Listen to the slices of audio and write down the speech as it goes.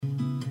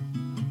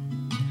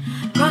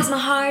Cross my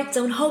heart,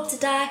 don't hope to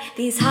die.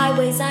 These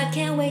highways I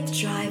can't wait to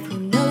drive. Who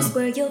knows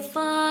where you'll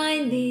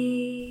find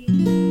me?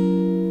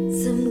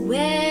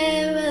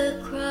 Somewhere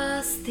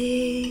across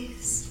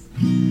these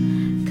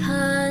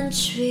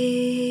countries.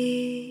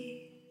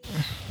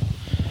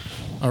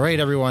 All right,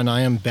 everyone,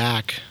 I am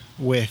back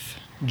with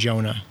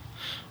Jonah,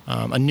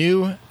 a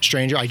new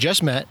stranger I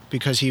just met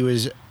because he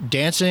was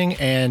dancing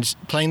and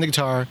playing the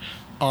guitar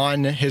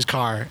on his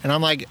car. And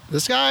I'm like,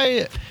 this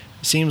guy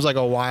seems like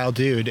a wild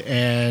dude.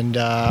 And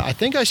I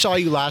think I saw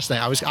you last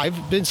night.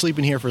 I've been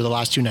sleeping here for the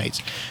last 2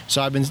 nights.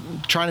 So I've been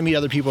trying to meet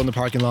other people in the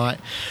parking lot.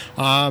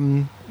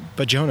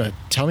 But Jonah,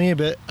 tell me a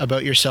bit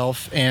about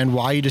yourself and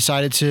why you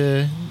decided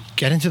to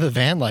get into the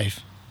van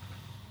life.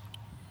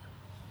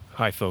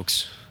 Hi,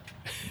 folks.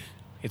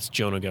 It's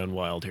Jonah Gone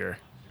Wild here.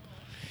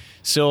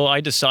 So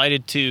I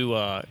decided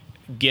to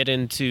get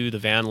into the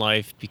van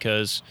life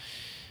because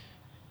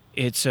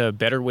it's a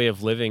better way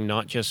of living,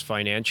 not just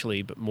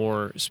financially, but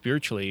more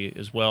spiritually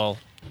as well.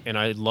 And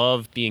I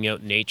love being out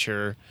in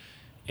nature,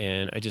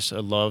 and I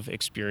love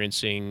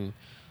experiencing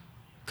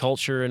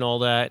culture and all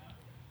that,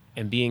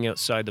 and being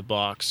outside the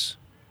box.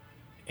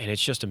 And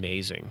it's just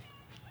amazing.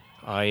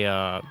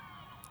 I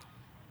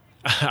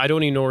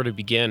don't even know where to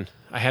begin.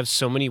 I have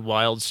so many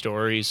wild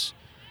stories,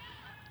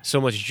 so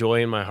much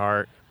joy in my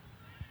heart.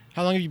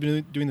 How long have you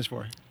been doing this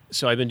for?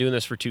 So I've been doing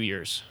this for 2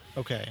 years.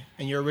 Okay.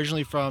 And you're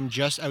originally from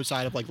just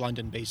outside of like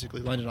London,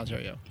 basically, London,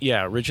 Ontario.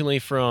 Yeah, originally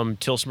from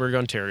Tillsonburg,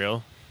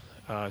 Ontario.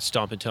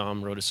 Stompin'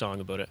 Tom wrote a song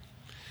about it,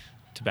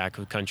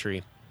 Tobacco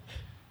Country.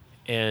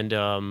 And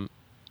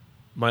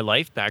my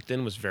life back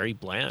then was very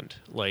bland.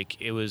 Like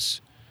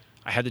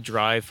I had to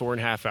drive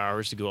 4.5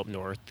 hours to go up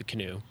north, the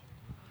canoe,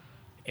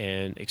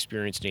 and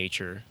experience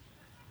nature.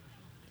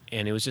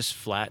 And it was just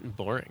flat and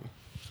boring.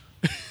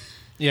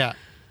 Yeah.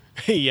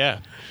 Yeah.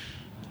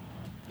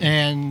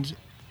 And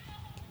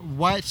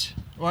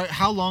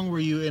how long were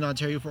you in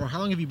Ontario for? How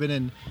long have you been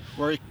in,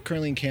 we're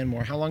currently in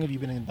Canmore. How long have you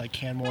been in like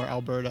Canmore,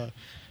 Alberta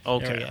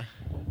area?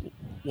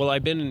 Well,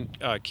 I've been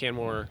in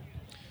Canmore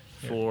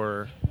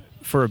for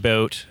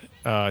about,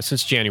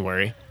 since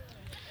January.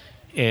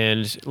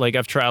 And like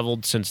I've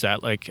traveled since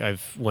that, like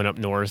I've went up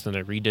north and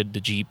I redid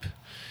the Jeep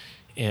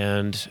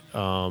and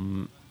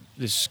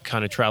this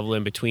kind of travel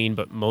in between,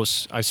 but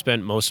I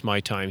spent most of my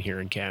time here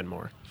in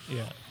Canmore.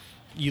 Yeah.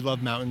 You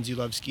love mountains, you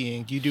love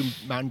skiing. Do you do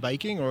mountain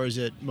biking or is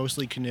it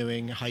mostly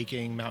canoeing,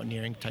 hiking,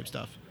 mountaineering type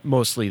stuff?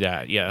 Mostly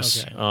that,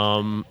 yes.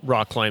 Okay.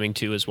 Rock climbing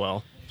too as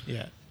well.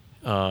 Yeah.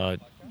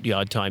 The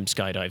odd time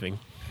skydiving.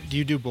 Do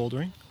you do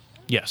bouldering?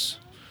 Yes.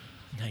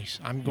 Nice.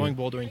 I'm going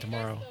bouldering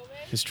tomorrow.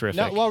 It's terrific.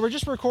 No, well, we're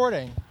just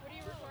recording. What are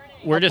you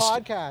recording? We're a just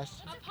podcast.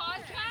 A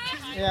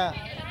podcast?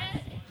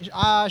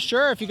 Yeah.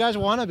 Sure, if you guys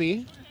want to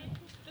be.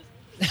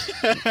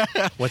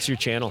 What's your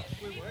channel?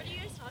 What are you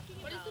guys talking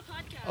about?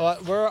 What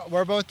is the podcast?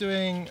 We're both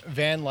doing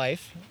van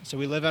life, so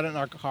we live out in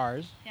our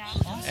cars. Yeah.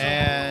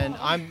 And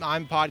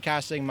I'm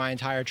podcasting my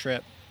entire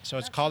trip, so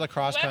it's called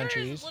Across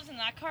Countries. Whoever lives in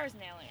that car is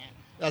nailing it.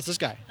 That's this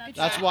guy.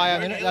 That's why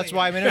I'm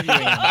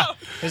interviewing him.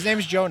 His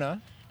name's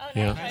Jonah.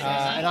 Yeah.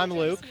 And I'm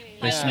Luke.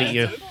 Nice to meet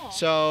you.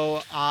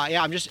 So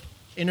I'm just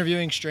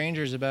interviewing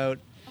strangers about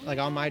like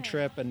on my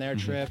trip and their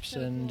trips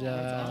and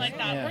Like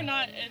that. yeah. We're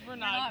not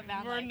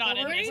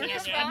in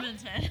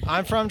Edmonton.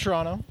 I'm from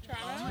Toronto.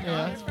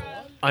 Yeah.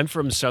 I'm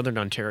from Southern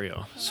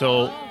Ontario.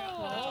 So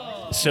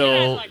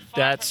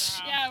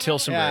that's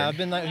Tillsonburg. Yeah, I've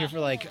been out here for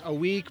like a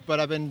week, but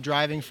I've been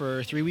driving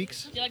for 3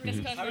 weeks. Do you like this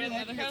coast better than the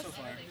other coast?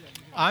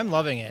 I'm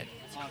loving it.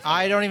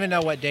 I don't even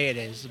know what day it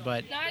is,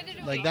 but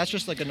like that's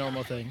just like a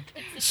normal thing.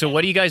 So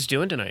what are you guys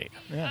doing tonight?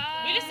 Yeah.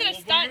 We just did a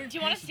stunt. Do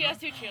you want to see us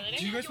do cheerleading?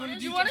 Do you guys want to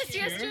do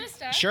see us do a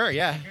stunt? Sure,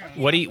 yeah.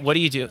 What do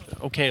you do?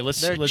 Okay,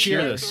 let's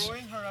hear this.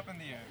 Throwing her up in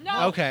the air.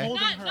 No. Okay.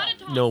 Not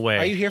at all. No way.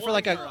 Are you here for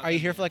like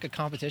a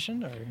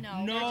competition or?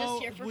 No, we're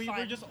just here for we fun.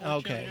 were just old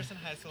Okay. cheerleaders in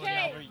high school. And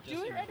now we're just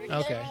here.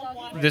 Okay.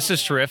 This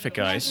is terrific,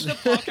 guys. This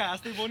is a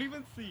podcast. They won't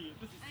even see.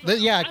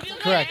 Yeah,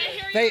 correct.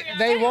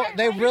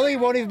 They really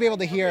won't even be able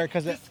to hear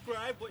because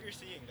Describe what you're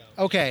seeing,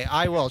 though. Okay,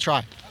 I will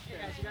try.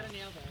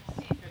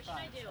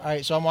 All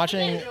right, so I'm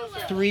watching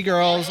 3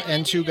 girls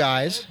and 2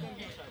 guys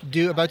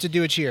about to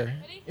do a cheer.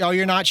 Oh,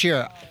 you're not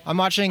cheer. I'm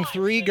watching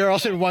 3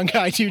 girls and 1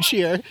 guy do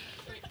cheer.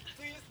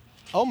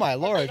 Oh my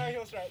lord,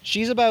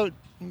 she's about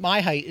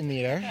my height in the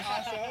air.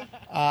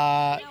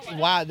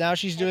 Wow, now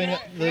she's doing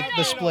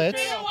the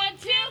splits. 1,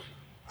 2.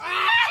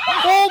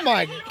 Oh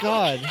my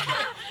god,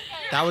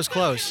 that was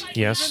close.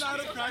 Yes. Been out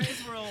of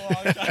practice for a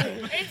long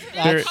time. It's been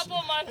That's- a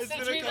couple months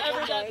since we've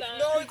ever done that.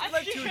 No, it's been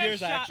like 2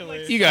 years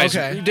actually. You guys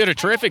Okay. did a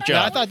terrific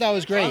Yeah, I job. thought that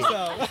was great,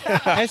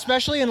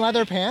 especially in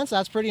leather pants.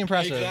 That's pretty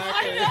impressive.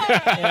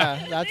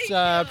 Yeah,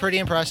 that's pretty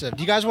impressive.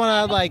 Do you guys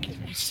want to like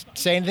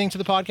say anything to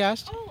the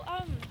podcast?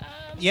 Oh,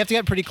 You have to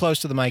get pretty close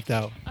to the mic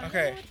though.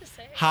 Okay.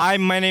 Hi,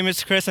 my name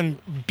is Chris, and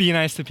be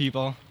nice to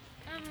people.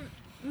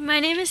 My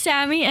name is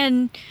Sami,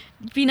 and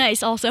be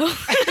nice also.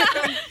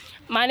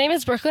 My name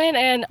is Brooklyn,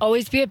 and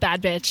always be a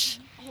bad bitch.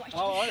 Oh,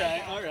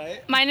 all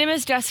right. My name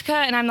is Jessica,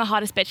 and I'm the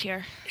hottest bitch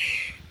here.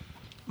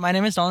 My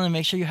name is Donald, and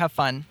make sure you have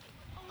fun.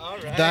 All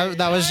right.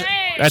 That was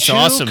That's two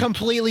awesome.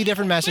 completely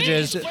different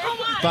messages,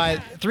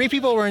 but 3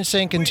 people were in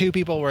sync and 2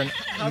 people were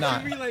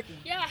not.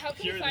 Yeah, how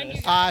can we find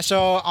you?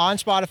 So on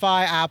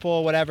Spotify,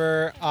 Apple,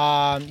 whatever,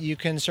 you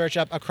can search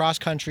up Across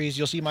Countries.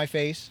 You'll see my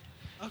face,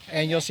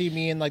 and you'll see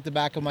me in like the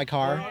back of my We're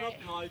car. on a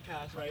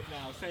podcast right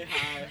now. Say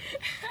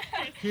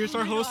hi. Here's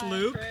our host,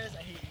 Luke.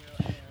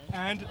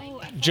 And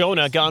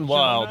Jonah gone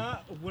wild. Jonah,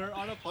 we're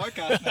on a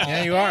podcast now.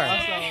 Yeah, you are.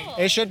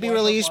 It should be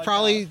released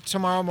probably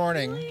tomorrow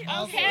morning.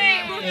 Okay.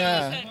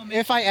 Yeah,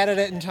 if I edit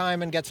it in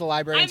time and get to the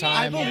library in I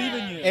time. believe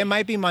in you. It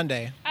might be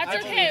Monday.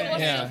 That's okay.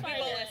 We'll Yeah. still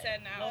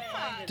listen now.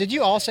 Did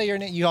you all say your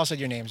name? You all said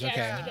your names,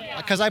 okay?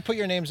 Because I put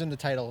your names in the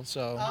title,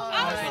 so.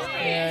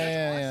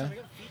 Yeah.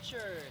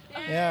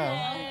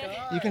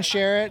 You can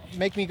share it,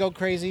 make me go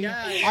crazy.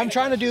 I'm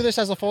trying to do this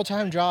as a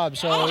full-time job,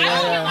 so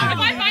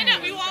yeah. Find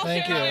out. We will all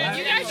Thank you. You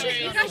guys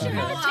should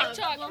have a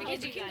TikTok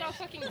because you can go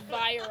fucking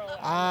viral.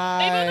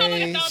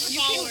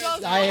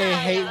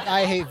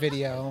 I hate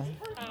video.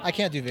 I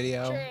can't do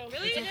video.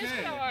 Really? It is kind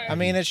of hard. I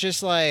mean, it's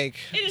just like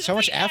so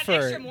much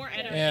effort.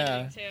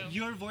 Yeah.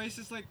 Your voice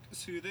is like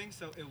soothing,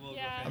 so it will.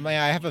 I mean,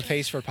 I have a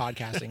face for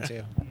podcasting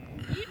too.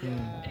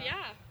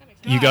 Yeah.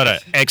 You got an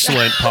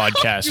excellent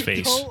podcast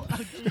face.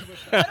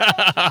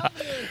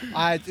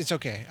 It's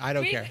okay. I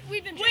don't care.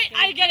 We've been Wait,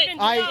 I get it.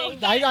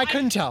 I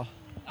couldn't tell.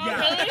 Oh,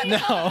 really?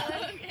 No.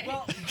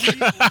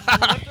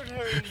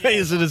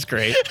 Isn't this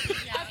great?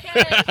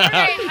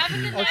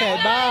 Okay,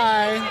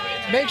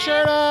 bye. Make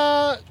sure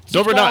to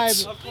Dover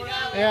nuts. subscribe.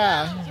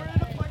 Yeah.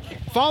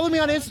 Follow me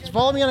on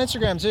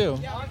Instagram too.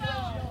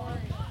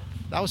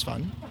 That was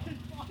fun.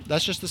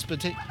 That's just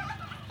the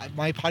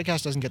my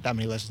podcast doesn't get that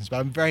many listens, but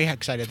I'm very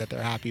excited that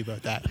they're happy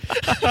about that.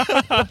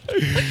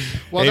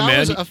 Well, Hey, that man.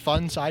 was a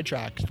fun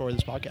sidetrack for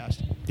this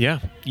podcast. Yeah,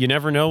 you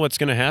never know what's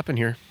going to happen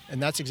here.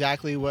 And that's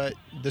exactly what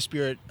the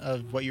spirit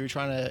of what you were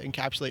trying to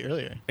encapsulate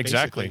earlier.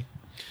 Exactly. basically.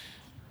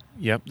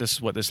 Yep, this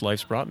is what this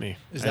life's brought me.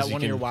 Is As that you one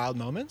of can- your wild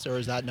moments, or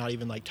is that not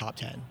even like top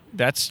 10?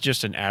 That's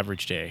just an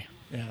average day.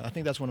 Yeah, I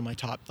think that's one of my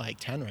top like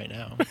 10 right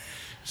now.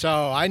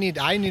 So I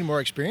need more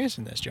experience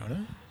in this,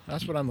 Jonah.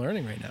 That's what I'm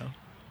learning right now.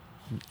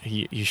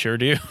 You sure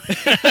do.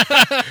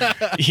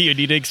 You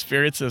need to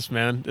experience this,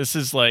 man. This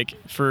is like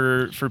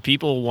for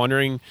people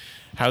wondering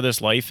how this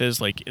life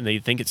is, like, and they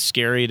think it's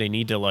scary. They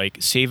need to like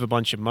save a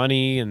bunch of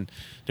money and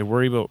they're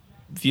worried about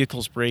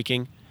vehicles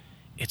breaking.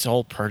 It's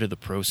all part of the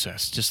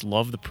process. Just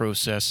love the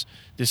process.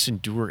 Just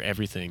endure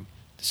everything.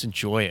 Just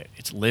enjoy it.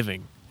 It's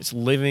living. It's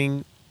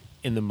living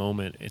in the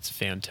moment. It's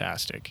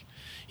fantastic.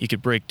 You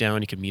could break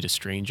down. You could meet a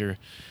stranger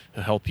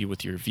who'll help you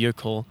with your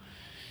vehicle.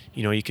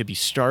 You know, you could be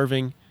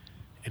starving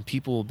and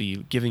people will be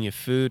giving you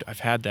food.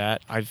 I've had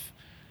that. I've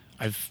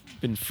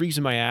been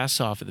freezing my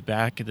ass off at the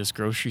back of this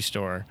grocery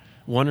store,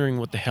 wondering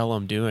what the hell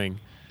I'm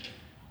doing.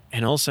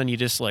 And all of a sudden you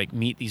just like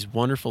meet these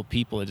wonderful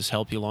people that just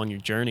help you along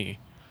your journey.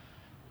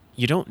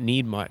 You don't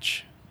need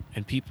much.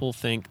 And people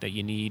think that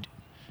you need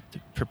to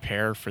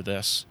prepare for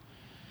this.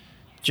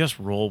 Just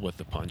roll with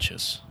the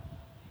punches.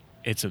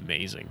 It's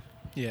amazing.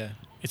 Yeah.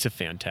 It's a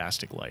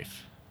fantastic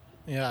life.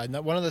 Yeah. And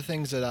one of the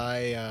things that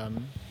I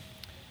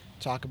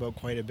talk about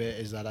quite a bit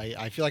is that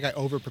I feel like I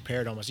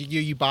over-prepared almost.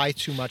 You buy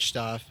too much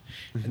stuff,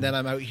 and then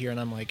I'm out here and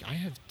I'm like, I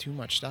have too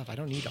much stuff. I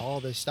don't need all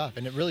this stuff.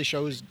 And it really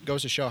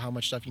goes to show how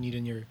much stuff you need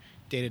in your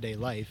day-to-day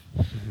life.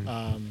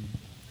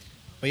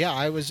 But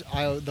yeah, one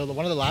of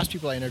the last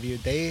people I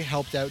interviewed, they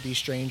helped out these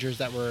strangers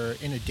that were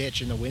in a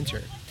ditch in the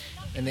winter,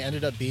 and they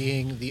ended up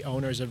being the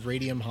owners of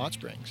Radium Hot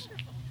Springs,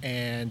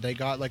 and they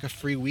got like a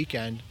free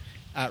weekend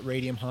at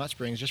Radium Hot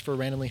Springs just for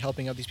randomly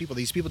helping out these people.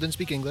 These people didn't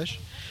speak English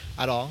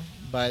at all,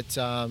 but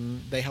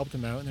they helped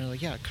them out, and they're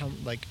like, yeah, come,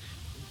 like,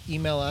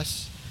 email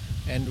us,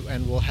 and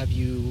we'll have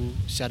you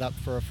set up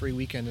for a free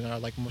weekend in our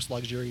like most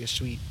luxurious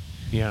suite.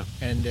 Yeah.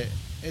 And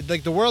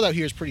like the world out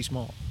here is pretty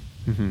small.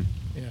 Mm-hmm.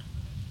 Yeah.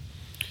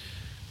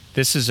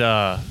 This is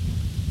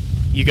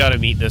you got to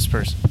meet this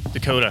person,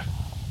 Dakota. I feel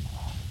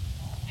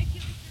like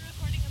you're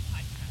recording a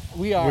podcast.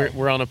 We are.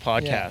 We're on a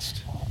podcast.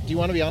 Do you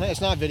want to be on it?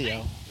 It's not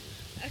video.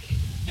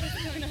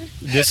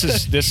 This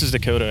is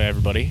Dakota,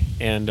 everybody,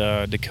 and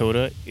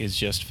Dakota is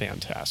just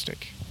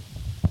fantastic.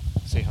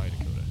 Say hi,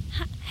 Dakota.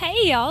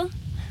 Hey, y'all.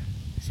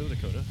 So,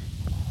 Dakota,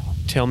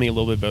 tell me a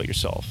little bit about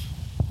yourself.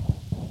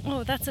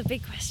 Oh, that's a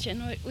big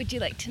question. What would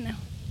you like to know?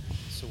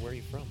 So, where are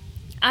you from?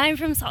 I'm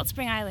from Salt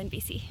Spring Island,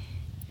 BC.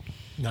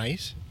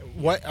 Nice.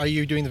 What are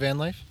you doing the van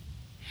life?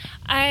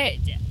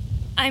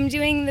 I'm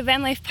doing the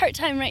van life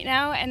part-time right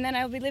now, and then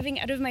I'll be living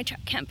out of my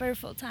truck camper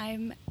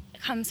full-time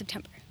come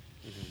September.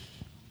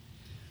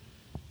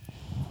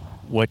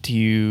 What do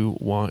you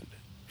want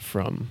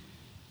from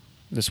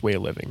this way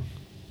of living?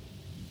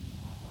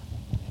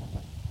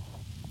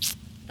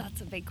 That's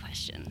a big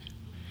question.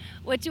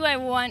 What do I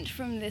want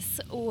from this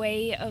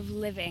way of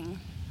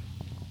living?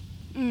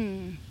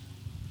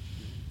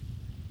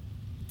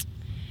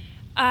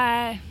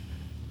 I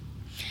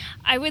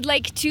would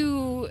like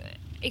to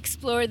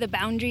explore the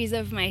boundaries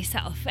of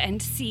myself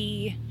and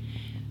see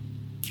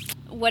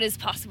what is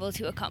possible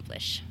to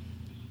accomplish.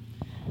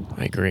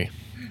 I agree.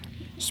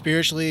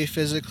 Spiritually,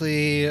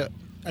 physically,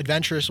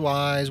 adventurous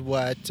wise?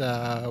 What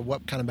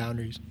kind of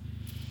boundaries?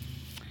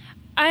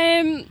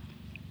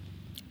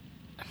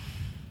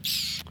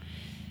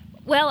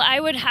 Well, I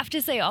would have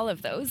to say all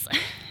of those.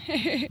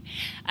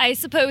 I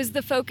suppose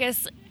the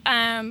focus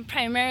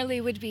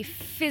primarily would be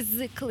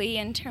physically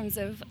in terms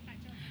of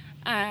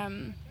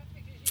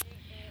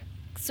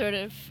sort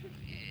of,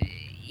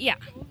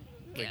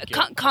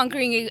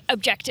 conquering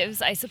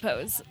objectives, I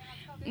suppose.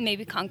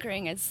 Maybe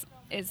conquering is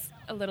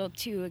a little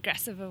too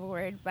aggressive of a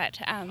word, but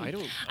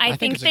I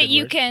think that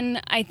you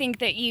can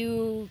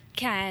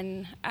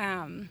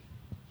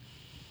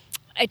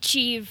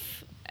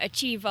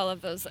achieve all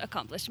of those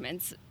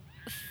accomplishments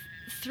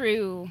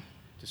through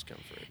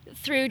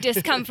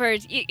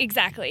discomfort.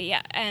 Exactly,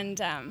 yeah. And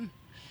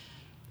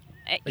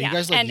you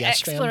guys like and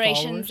Yes Fam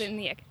explorations followers? in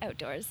the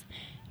outdoors.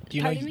 Do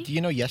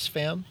you know Yes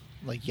Fam?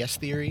 Like Yes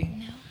Theory?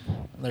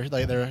 No.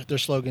 Their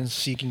slogan's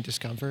seeking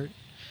discomfort.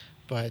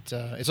 But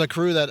it's a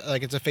crew that,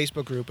 like, it's a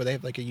Facebook group, but they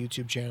have like a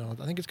YouTube channel.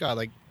 I think it's got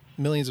like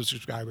millions of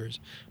subscribers,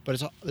 but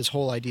it's this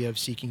whole idea of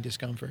seeking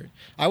discomfort.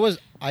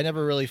 I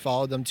never really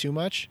followed them too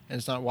much, and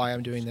it's not why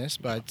I'm doing this,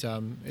 but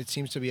it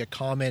seems to be a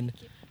common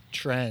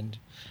trend.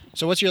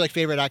 So what's your like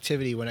favorite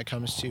activity when it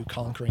comes to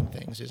conquering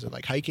things? Is it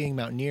like hiking,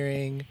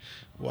 mountaineering,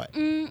 what?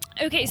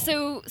 Okay,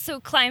 so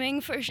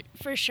climbing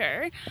for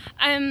sure.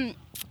 I'm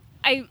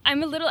a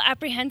little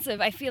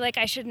apprehensive. I feel like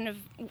I shouldn't have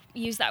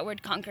used that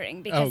word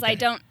conquering because I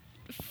don't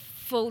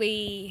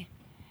fully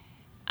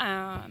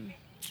I'm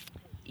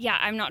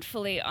not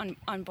fully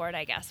on board,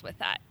 I guess, with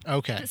that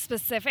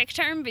specific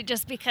term, but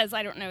just because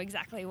I don't know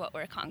exactly what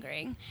we're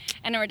conquering,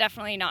 and we're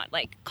definitely not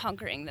like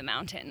conquering the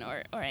mountain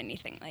or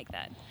anything like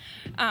that,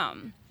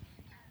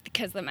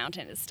 because the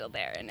mountain is still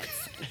there and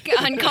it's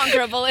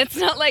unconquerable. It's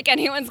not like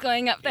anyone's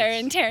going up there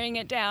and tearing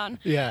it down.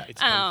 Yeah,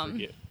 it's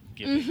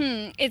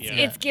unforgiving.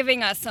 It's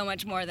giving us so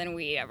much more than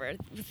we ever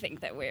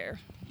think that we're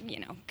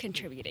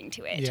contributing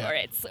to it,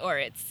 or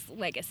its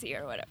legacy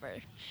or whatever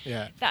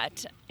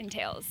that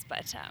entails.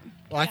 But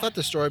I thought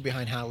the story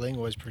behind Ha Ling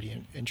was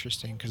pretty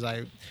interesting, because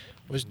I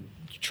was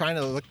trying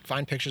to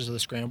find pictures of the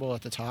scramble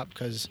at the top,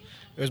 because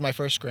it was my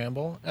first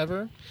scramble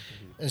ever,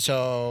 and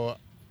so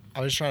I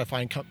was trying to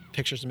find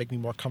pictures to make me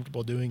more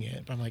comfortable doing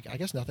it. But I'm like, I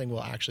guess nothing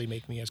will actually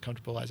make me as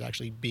comfortable as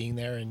actually being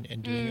there and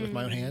doing it with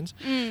my own hands.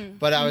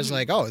 But I was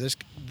like,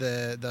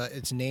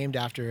 it's named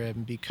after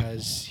him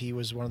because he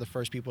was one of the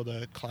first people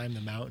to climb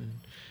the mountain.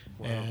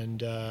 Wow. And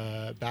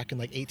back in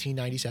like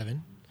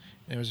 1897,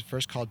 and it was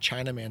first called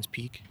Chinaman's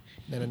Peak.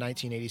 And then in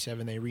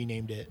 1987, they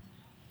renamed it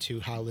to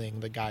Ha Ling,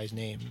 the guy's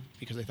name,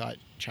 because they thought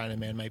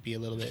Chinaman might be a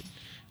little bit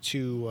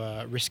too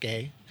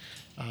risque.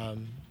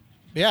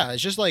 Yeah,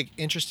 it's just like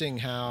interesting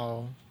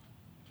how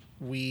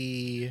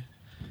we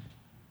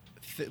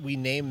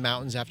name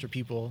mountains after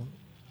people,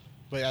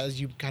 but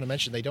as you kind of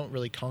mentioned, they don't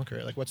really conquer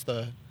it. Like, what's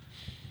the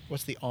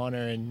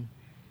honor in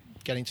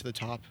getting to the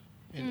top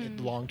in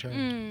the long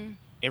term?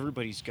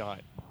 Everybody's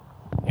got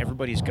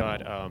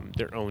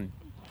their own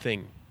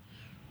thing,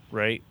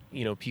 right?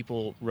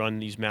 People run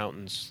these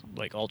mountains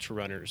like ultra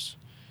runners,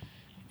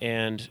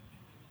 and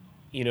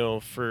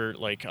for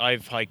like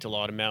I've hiked a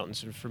lot of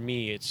mountains, and for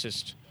me,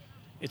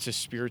 it's a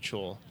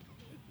spiritual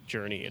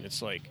journey, and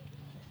it's like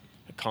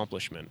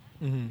accomplishment.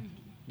 Mm-hmm.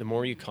 The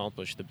more you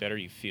accomplish, the better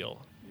you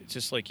feel. It's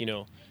just like,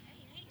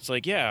 it's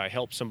like, I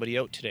helped somebody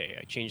out today.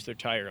 I changed their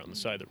tire on the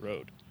side of the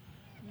road.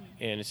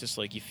 And it's just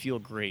like, you feel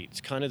great.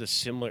 It's kind of the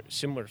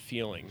similar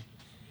feeling.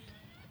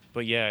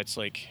 But it's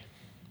like,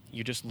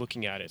 you're just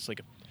looking at it.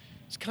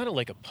 It's kind of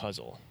like a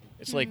puzzle.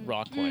 It's like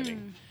rock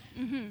climbing.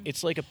 Mm-hmm.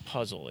 It's like a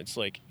puzzle. It's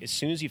like, as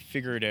soon as you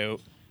figure it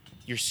out,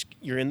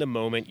 you're in the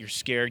moment, you're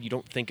scared, you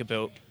don't think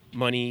about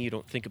money, you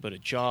don't think about a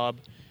job,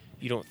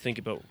 you don't think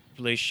about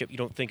relationship, you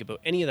don't think about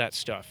any of that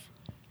stuff.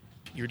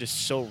 You're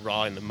just so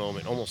raw in the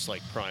moment, almost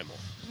like primal.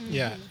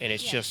 Yeah. And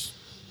it's just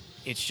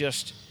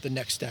the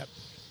next step.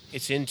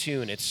 It's in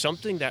tune. It's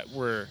something that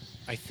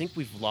I think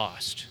we've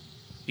lost,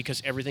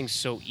 because everything's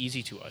so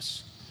easy to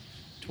us,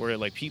 to where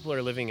like people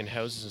are living in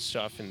houses and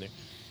stuff, and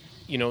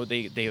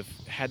they have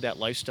had that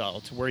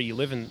lifestyle to where you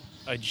live in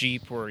a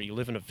Jeep, or you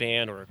live in a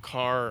van or a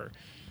car or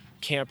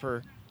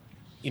camper.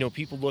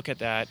 People look at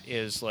that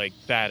as like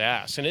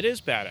badass, and it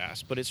is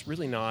badass, but it's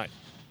really not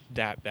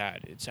that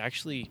bad. It's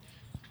actually,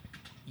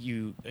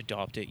 you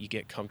adopt it, you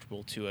get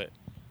comfortable to it.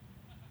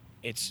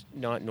 It's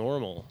not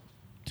normal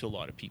to a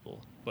lot of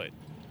people, but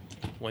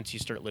once you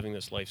start living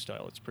this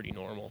lifestyle, it's pretty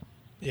normal.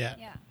 Yeah.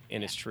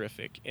 And it's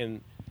terrific.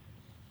 And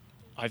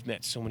I've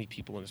met so many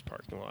people in this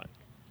parking lot.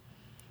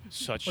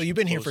 Well, you've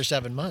been here for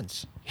 7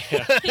 months.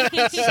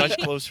 Yeah. Such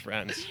close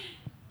friends.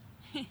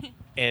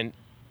 And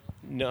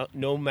no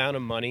amount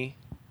of money,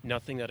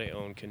 nothing that I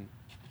own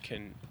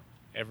can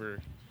ever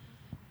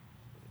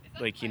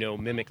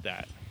mimic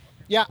that.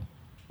 Yeah.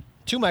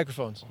 2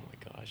 microphones. Oh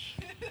my gosh.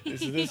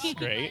 This is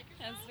great.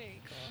 That's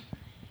very cool.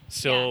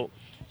 So,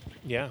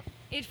 yeah.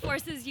 It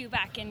forces you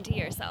back into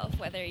yourself,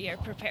 whether you're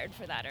prepared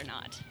for that or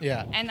not.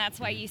 Yeah. And that's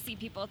why you see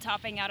people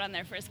topping out on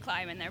their first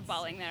climb and they're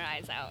bawling their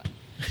eyes out.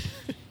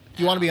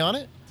 You want to be on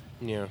it?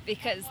 Yeah.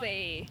 Because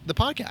they... The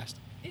podcast.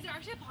 Is there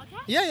actually a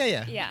podcast?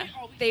 Yeah. Yeah,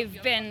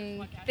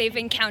 they've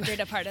encountered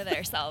a part of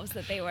themselves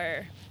that they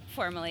were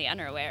formerly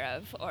unaware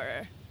of,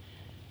 or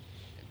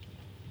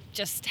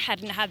just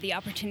hadn't had the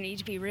opportunity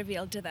to be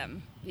revealed to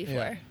them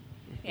before.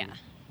 Yeah.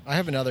 I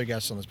have another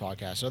guest on this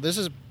podcast. So this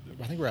is,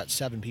 I think we're at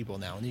 7 people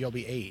now, and you'll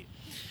be 8.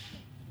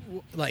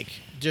 Like,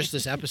 just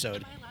this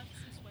episode. Am I allowed to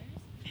say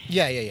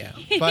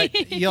swears?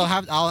 Yeah.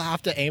 But I'll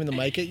have to aim the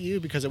mic at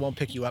you because it won't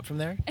pick you up from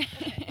there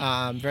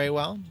very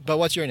well. But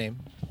what's your name?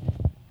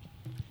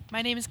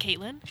 My name is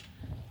Kaitlynn.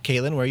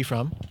 Kaitlynn, where are you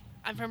from?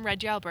 I'm from Red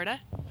Deer, Alberta.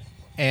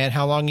 And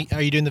how long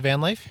are you doing the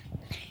van life?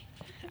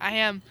 I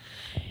am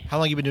How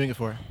long have you been doing it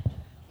for?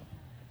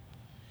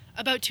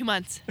 about 2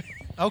 months.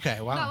 Okay,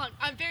 wow. Not long.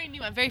 I'm very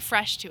new. I'm very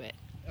fresh to it.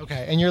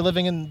 Okay, and you're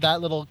living in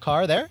that little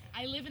car there?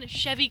 I live in a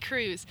Chevy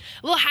Cruze.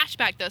 A little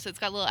hatchback, though, so it's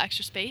got a little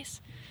extra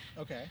space.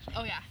 Okay.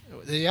 Oh, yeah.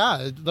 Yeah,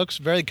 it looks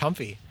very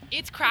comfy.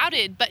 It's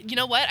crowded, but you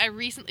know what? I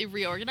recently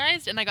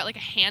reorganized, and I got like a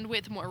hand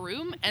width more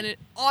room, and it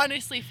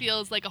honestly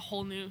feels like a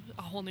whole new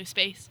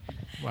space.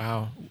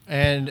 Wow.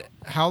 And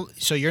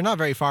so you're not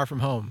very far from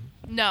home.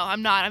 No,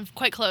 I'm not. I'm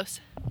quite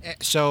close.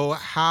 So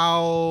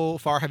how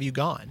far have you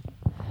gone?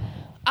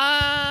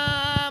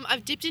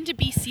 I've dipped into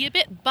BC a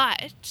bit,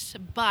 but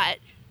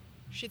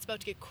shit's about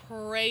to get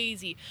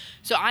crazy.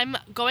 So I'm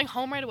going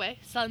home right away,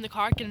 selling the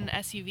car, getting an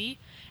SUV,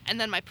 and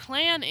then my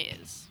plan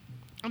is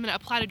I'm gonna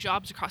apply to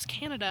jobs across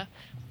Canada.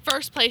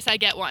 First place I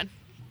get one,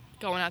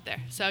 going out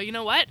there. So you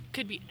know what?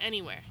 Could be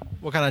anywhere.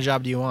 What kind of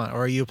job do you want? Or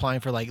are you applying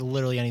for like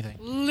literally anything?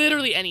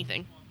 Literally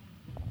anything.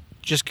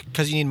 Just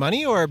because you need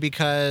money or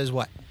because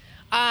what?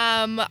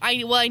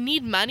 I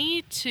need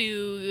money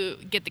to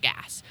get the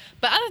gas.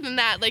 But other than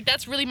that, like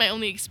that's really my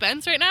only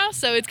expense right now,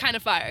 so it's kind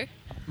of fire.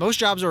 Most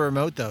jobs are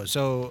remote though.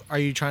 So are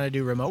you trying to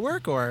do remote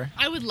work or?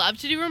 I would love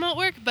to do remote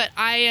work, but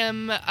I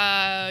am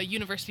a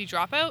university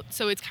dropout,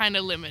 so it's kind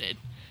of limited.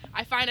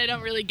 I find I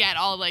don't really get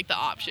all like the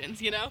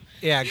options, you know?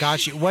 Yeah,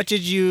 got you. What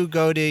did you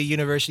go to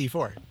university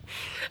for?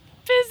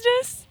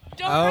 Business.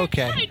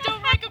 Okay. I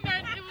don't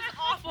recommend. It was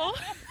awful.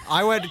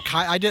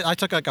 I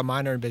took like a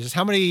minor in business.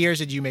 How many years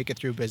did you make it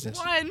through business?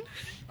 1.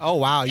 Oh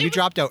wow, you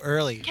dropped out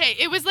early. Okay,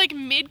 it was like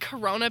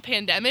mid-corona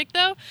pandemic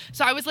though,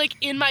 so I was like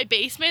in my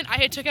basement. I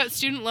had took out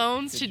student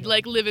loans to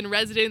like live in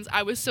residence.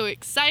 I was so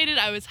excited.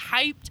 I was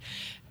hyped,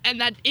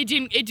 and that it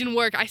didn't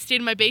work. I stayed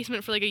in my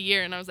basement for like a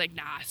year, and I was like,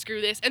 nah,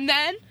 screw this. And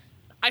then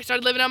I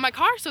started living out of my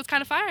car, so it's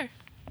kind of fire.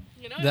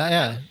 You know?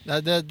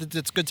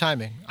 That's good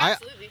timing.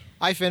 Absolutely.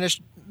 I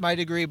finished my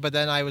degree, but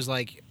then I was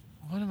like,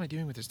 what am I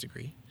doing with this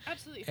degree?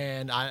 Absolutely.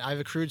 And I've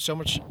accrued so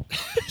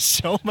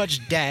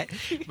much debt,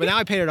 but now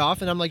I paid it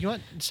off, and I'm like, you know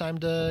what? It's time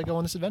to go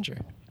on this adventure.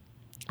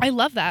 I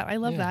love that. I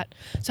love Yeah. that.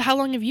 So how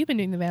long have you been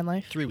doing the van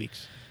life? 3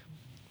 weeks.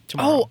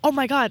 Tomorrow. Oh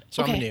my God.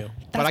 So okay. I'm new,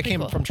 That's but I pretty came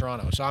cool. from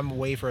Toronto, so I'm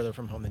way further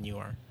from home than you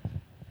are.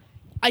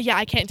 Yeah,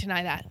 I can't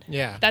deny that.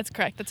 Yeah. That's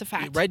correct. That's a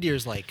fact. Red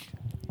Deer's like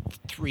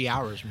 3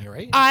 hours from here,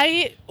 right?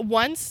 I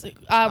once was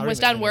even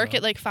done work know.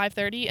 at like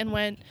 5:30, and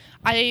when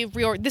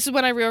this is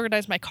when I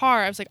reorganized my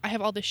car. I was like, I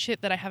have all this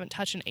shit that I haven't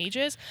touched in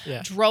ages.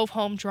 Yeah. Drove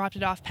home, dropped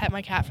it off, pet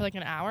my cat for like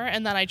an hour,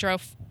 and then I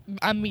drove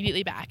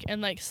immediately back and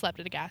like slept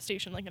at a gas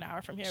station like an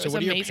hour from here. It So was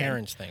what do amazing. your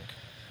parents think?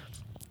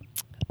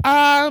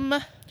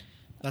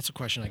 That's a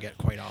question I get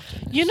quite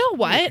often. You know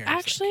What do your what?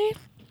 parents Actually,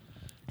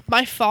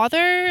 my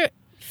father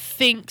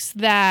thinks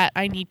that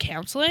I need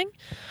counseling.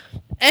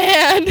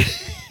 And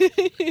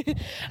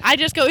I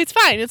just go, it's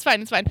fine.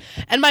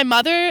 And my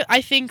mother,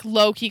 I think,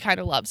 low-key kind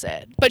of loves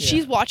it. But Yeah.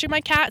 she's watching my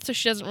cat, so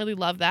she doesn't really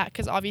love that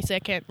because obviously I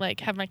can't,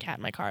 like, have my cat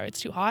in my car. It's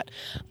too hot.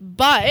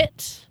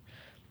 But,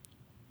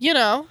 you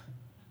know,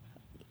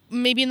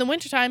 maybe in the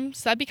wintertime,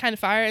 so that'd be kind of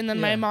fire. And then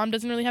my Yeah. mom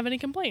doesn't really have any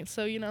complaints,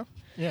 so, you know.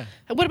 Yeah.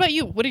 What about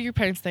you? What do your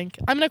parents think?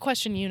 I'm going to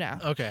question you now.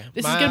 Okay.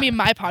 This is going to be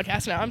my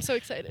podcast now. I'm so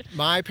excited.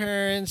 My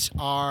parents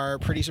are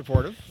pretty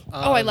supportive.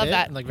 Oh, I of love it,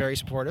 that. and, like very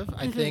supportive.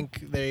 I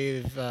think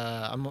they've.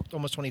 I'm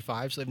almost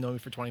 25, so they've known me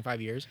for 25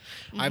 years.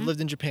 I've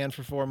lived in Japan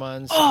for 4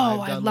 months. Oh, I've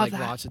I done love like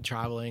that. lots of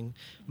traveling,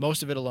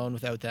 most of it alone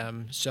without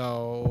them.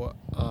 So,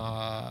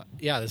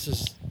 yeah, this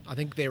is. I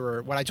think they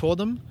were. What I told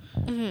them,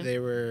 they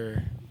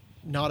were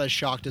not as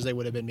shocked as they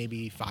would have been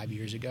maybe 5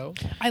 years ago.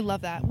 I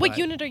love that. What But-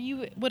 unit are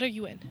you? What are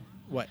you in?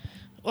 What?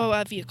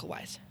 Oh, vehicle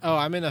wise. Oh,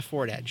 I'm in a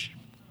Ford Edge.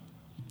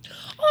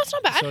 Oh, that's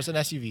not bad. So it's an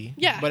SUV.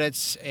 Yeah. But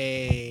it's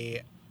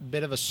a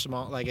bit of a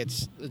small, like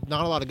it's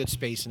not a lot of good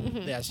space in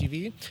the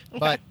SUV.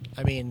 But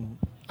I mean,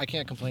 I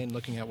can't complain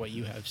looking at what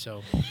you have.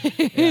 So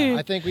yeah,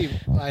 I think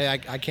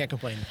I can't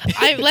complain.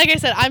 Like I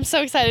said, I'm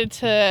so excited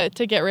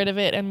to get rid of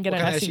it and get What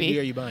an kind of SUV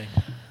are SUV. you buying?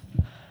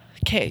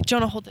 Okay,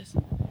 Jonah, hold this.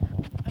 I'm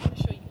gonna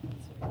show you.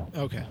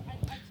 Okay. I'm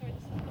sorry, this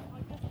is not a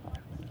podcast.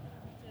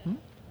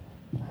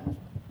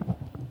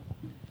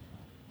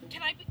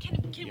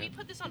 Can we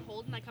put this on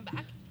hold and I come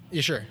back?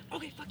 Yeah, sure.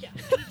 Okay, fuck yeah.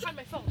 I need to find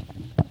my phone.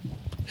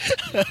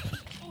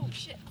 Oh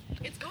shit,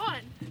 it's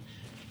gone.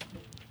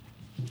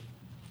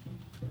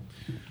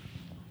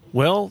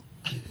 Well,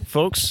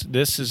 folks,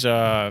 this is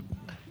a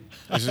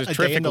A day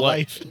terrific in the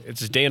life.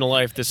 It's a day in the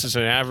life. This is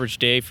an average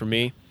day for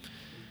me,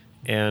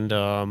 and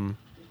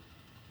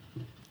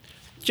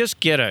just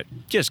get a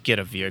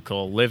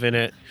vehicle, live in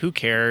it. Who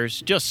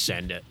cares? Just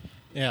send it.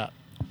 Yeah.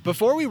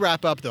 Before we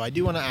wrap up, though, I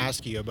do want to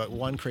ask you about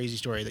one crazy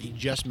story that you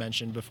just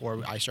mentioned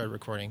before I started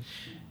recording.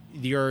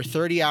 Your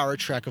 30-hour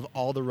trek of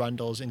all the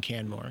Rundles in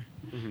Canmore.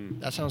 Mm-hmm.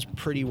 That sounds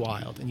pretty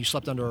wild. And you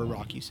slept under a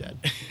rock, you said.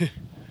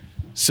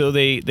 So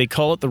they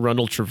call it the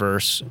Rundle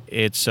Traverse.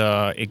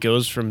 It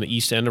goes from the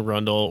east end of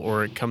Rundle,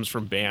 or it comes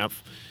from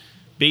Banff.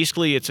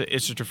 Basically, it's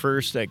a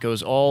traverse that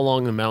goes all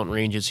along the mountain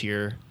ranges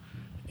here,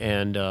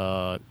 and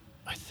I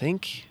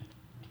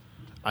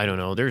don't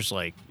know. There's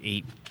like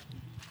eight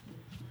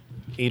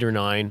or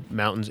nine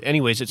mountains.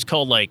 Anyways, it's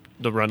called like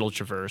the Rundle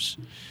Traverse.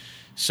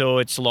 So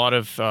it's a lot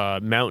of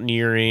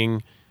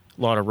mountaineering,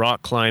 a lot of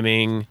rock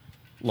climbing,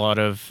 a lot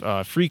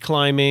of free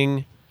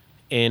climbing,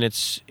 and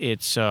it's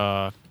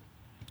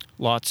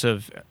lots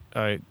of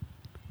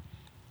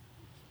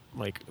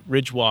like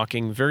ridge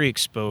walking, very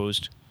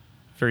exposed,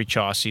 very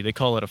chossy. They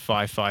call it a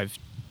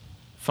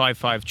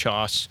 5.5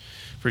 choss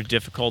for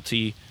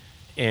difficulty,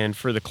 and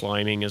for the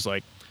climbing is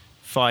like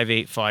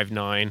 5.8,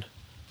 5.9.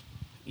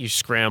 You're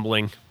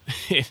scrambling.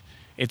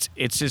 It's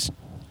just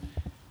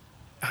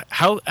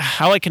how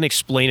I can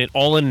explain it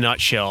all in a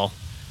nutshell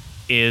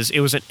is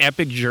it was an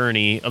epic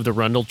journey of the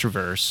Rundle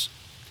Traverse,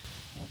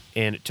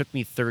 and it took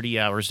me 30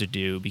 hours to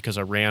do because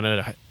I ran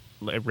at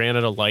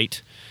a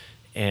light,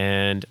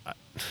 and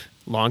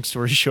long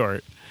story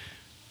short,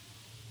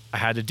 I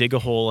had to dig a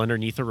hole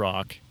underneath a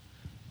rock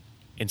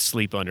and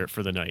sleep under it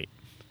for the night.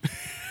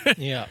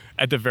 Yeah.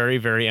 At the very,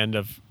 very end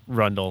of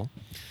Rundle,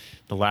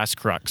 the last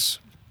crux.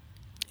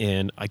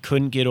 And I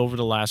couldn't get over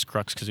the last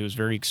crux because it was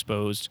very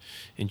exposed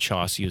and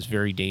chossy. It was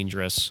very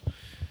dangerous.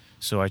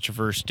 So I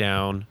traversed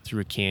down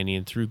through a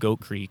canyon, through Goat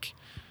Creek,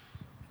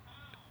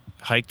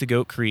 hiked to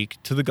Goat Creek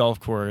to the golf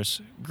course,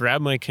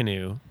 grabbed my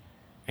canoe,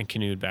 and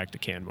canoed back to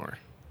Canmore.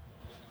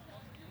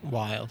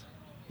 Wild.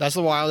 That's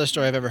the wildest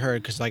story I've ever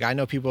heard, because like I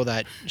know people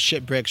that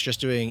shit bricks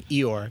just doing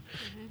Eeyore,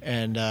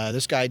 and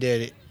this guy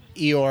did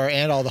Eeyore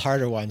and all the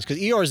harder ones, because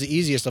Eeyore is the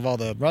easiest of all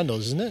the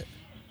Rundles, isn't it?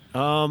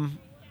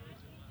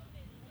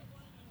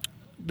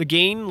 The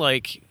gain,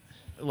 like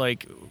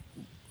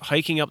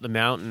hiking up the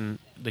mountain,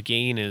 the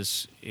gain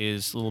is a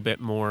little bit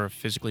more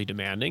physically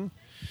demanding.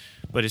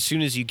 But as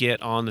soon as you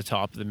get on the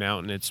top of the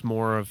mountain, it's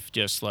more of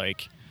just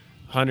like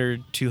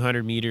 100,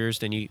 200 meters.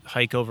 Then you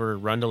hike over.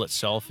 Rundle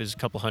itself is a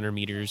couple hundred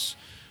meters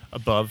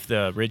above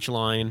the ridge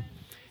line,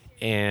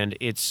 and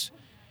it's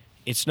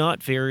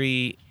not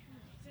very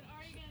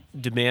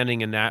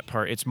demanding in that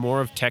part. It's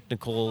more of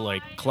technical,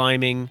 like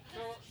climbing,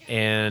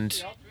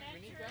 and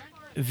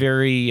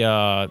very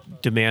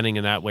demanding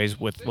in that ways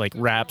with like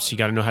wraps. You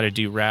got to know how to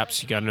do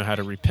wraps. You got to know how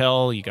to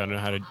rappel. You got to know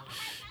how to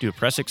do a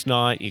press X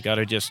knot. You got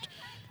to just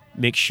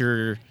make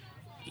sure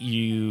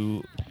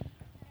you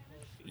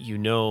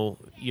know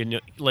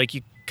like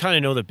you kind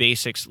of know the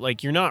basics.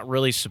 Like you're not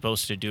really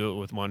supposed to do it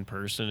with one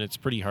person. It's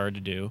pretty hard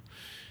to do.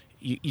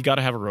 You got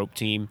to have a rope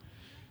team.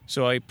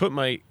 So I put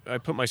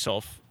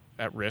myself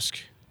at risk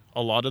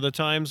a lot of the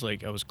times.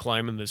 Like I was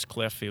climbing this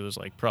cliff. It was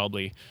like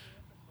probably,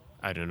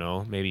 I don't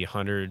know, maybe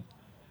 100,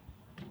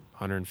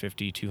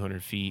 150,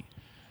 200 feet.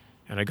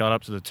 And I got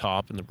up to the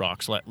top and the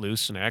rocks let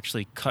loose, and I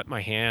actually cut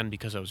my hand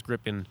because I was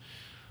gripping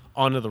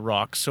onto the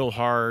rock so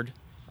hard.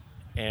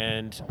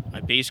 And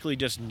I basically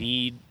just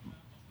need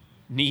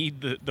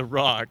the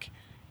rock,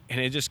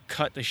 and it just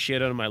cut the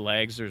shit out of my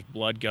legs. There's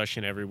blood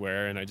gushing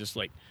everywhere, and I just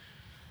like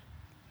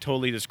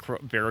totally just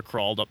bear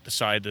crawled up the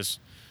side of this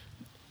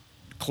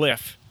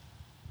cliff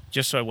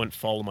just so I wouldn't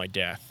fall to my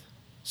death.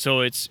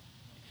 So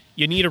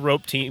you need a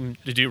rope team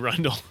to do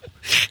Rundle.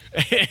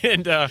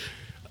 And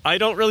I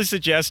don't really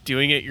suggest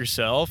doing it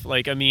yourself.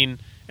 Like, I mean,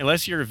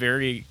 unless you're a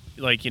very,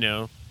 like,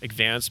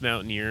 advanced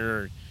mountaineer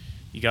or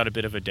you got a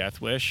bit of a death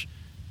wish.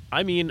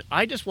 I mean,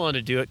 I just wanted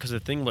to do it because the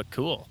thing looked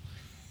cool.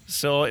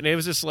 So, and it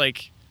was just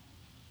like,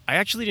 I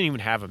actually didn't even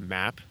have a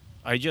map.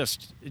 I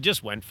just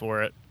went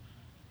for it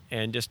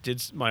and just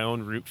did my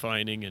own route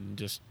finding and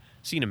just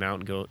seen a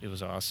mountain goat. It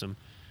was awesome.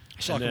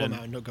 I saw a couple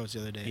mountain goats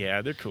the other day.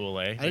 Yeah, they're cool,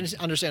 eh? I didn't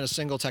understand a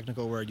single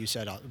technical word you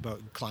said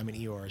about climbing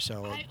Eeyore,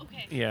 so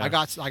yeah, I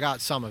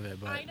got some of it,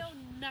 but I know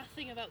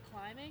nothing about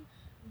climbing.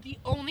 The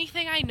only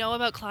thing I know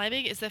about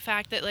climbing is the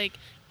fact that like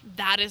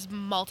that is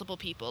multiple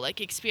people, like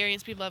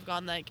experienced people have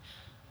gone like,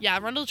 yeah,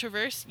 Rundle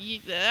Traverse.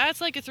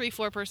 That's like a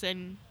 3-4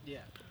 person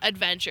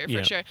adventure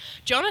for sure.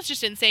 Jonah's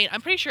just insane.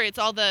 I'm pretty sure it's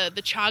all the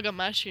chaga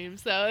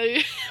mushrooms, though,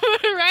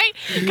 right?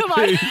 Come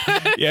on.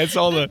 Yeah, it's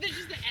all just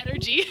the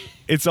energy.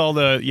 It's all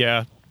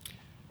the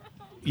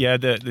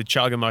the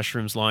chaga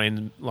mushrooms,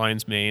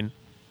 lion's mane,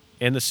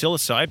 and the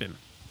psilocybin.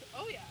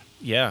 Oh yeah.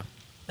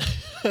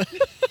 Yeah.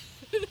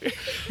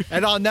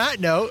 And on that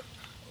note,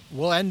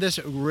 we'll end this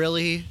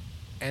really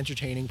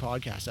entertaining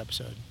podcast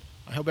episode.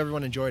 I hope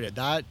everyone enjoyed it.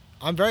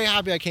 I'm very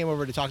happy I came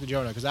over to talk to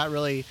Jonah, because that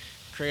really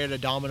created a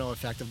domino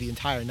effect of the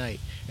entire night.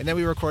 And then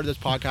we recorded this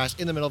podcast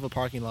in the middle of a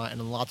parking lot,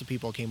 and lots of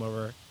people came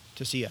over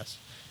to see us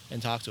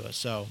and talk to us.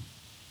 So,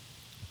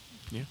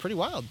 pretty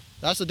wild.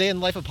 That's the day in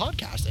the life of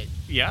podcasting.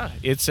 Yeah,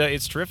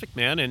 it's terrific,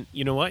 man. And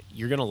you know what?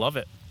 You're going to love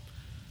it.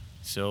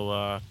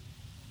 So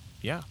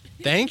Yeah.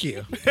 Thank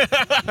you.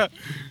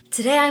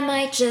 Today I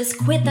might just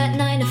quit that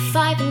 9 to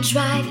 5 and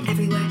drive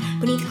everywhere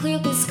beneath clear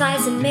blue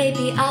skies, and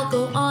maybe I'll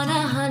go on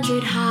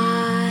 100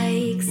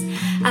 hikes.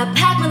 I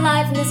pack my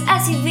life in this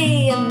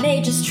SUV, I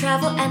may just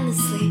travel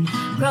endlessly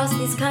across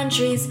these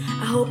countries.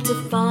 I hope to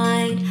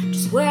find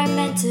just where I'm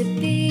meant to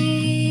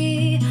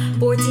be.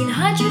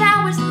 1,400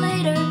 hours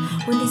later,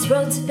 when these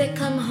roads have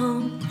become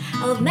home,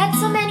 I'll have met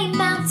so many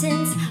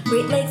mountains,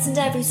 Great Lakes and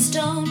every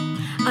stone.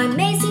 I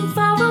may seem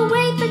far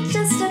away, but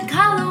just a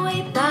call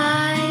away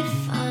by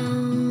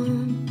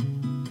phone.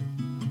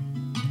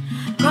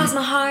 Cross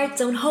my heart,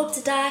 don't hope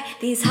to die.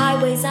 These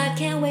highways I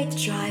can't wait to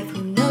drive.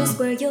 Who knows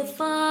where you'll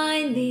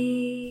find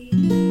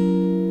me?